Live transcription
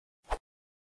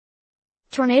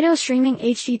Tornado streaming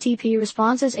HTTP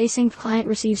responds as async client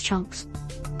receives chunks.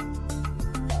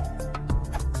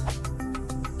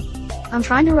 I'm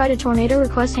trying to write a Tornado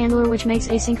request handler which makes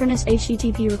asynchronous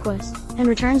HTTP requests, and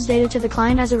returns data to the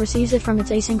client as it receives it from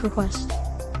its async request.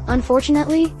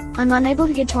 Unfortunately, I'm unable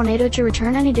to get Tornado to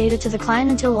return any data to the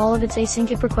client until all of its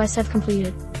async requests have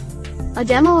completed. A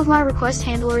demo of my request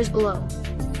handler is below.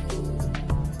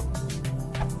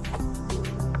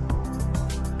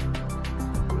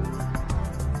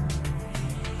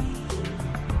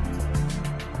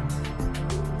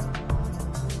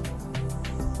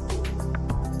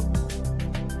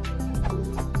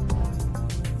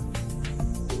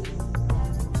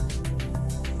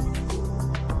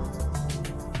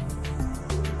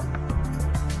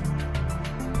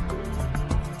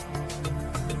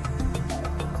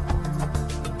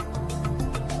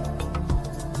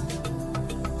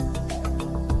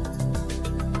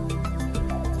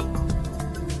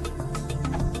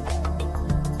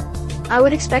 I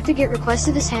would expect a GET request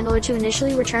to this handler to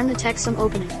initially return the text some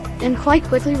opening, then quite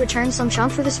quickly return some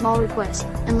chunk for the small request,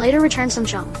 and later return some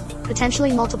chunk,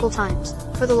 potentially multiple times,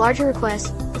 for the larger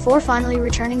request, before finally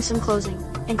returning some closing,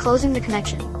 and closing the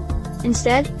connection.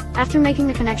 Instead, after making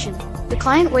the connection, the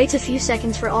client waits a few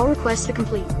seconds for all requests to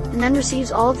complete, and then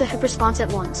receives all of the HTTP response at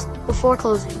once, before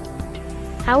closing.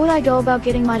 How would I go about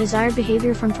getting my desired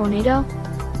behavior from Tornado?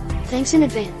 Thanks in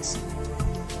advance.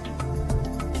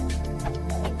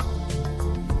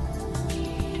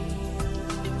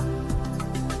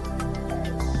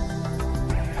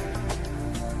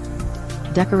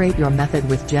 Decorate your method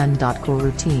with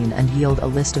gen.coroutine and yield a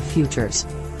list of futures.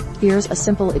 Here's a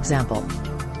simple example.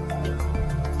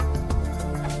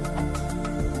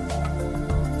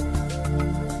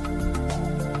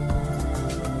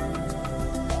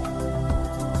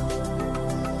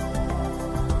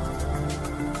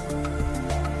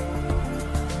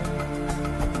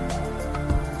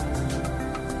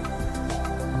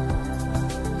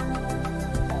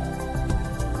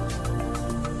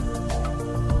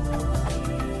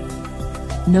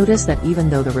 Notice that even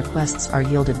though the requests are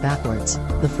yielded backwards,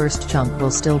 the first chunk will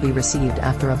still be received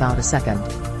after about a second.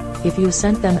 If you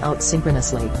sent them out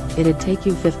synchronously, it'd take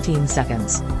you 15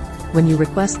 seconds. When you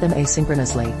request them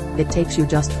asynchronously, it takes you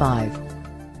just 5.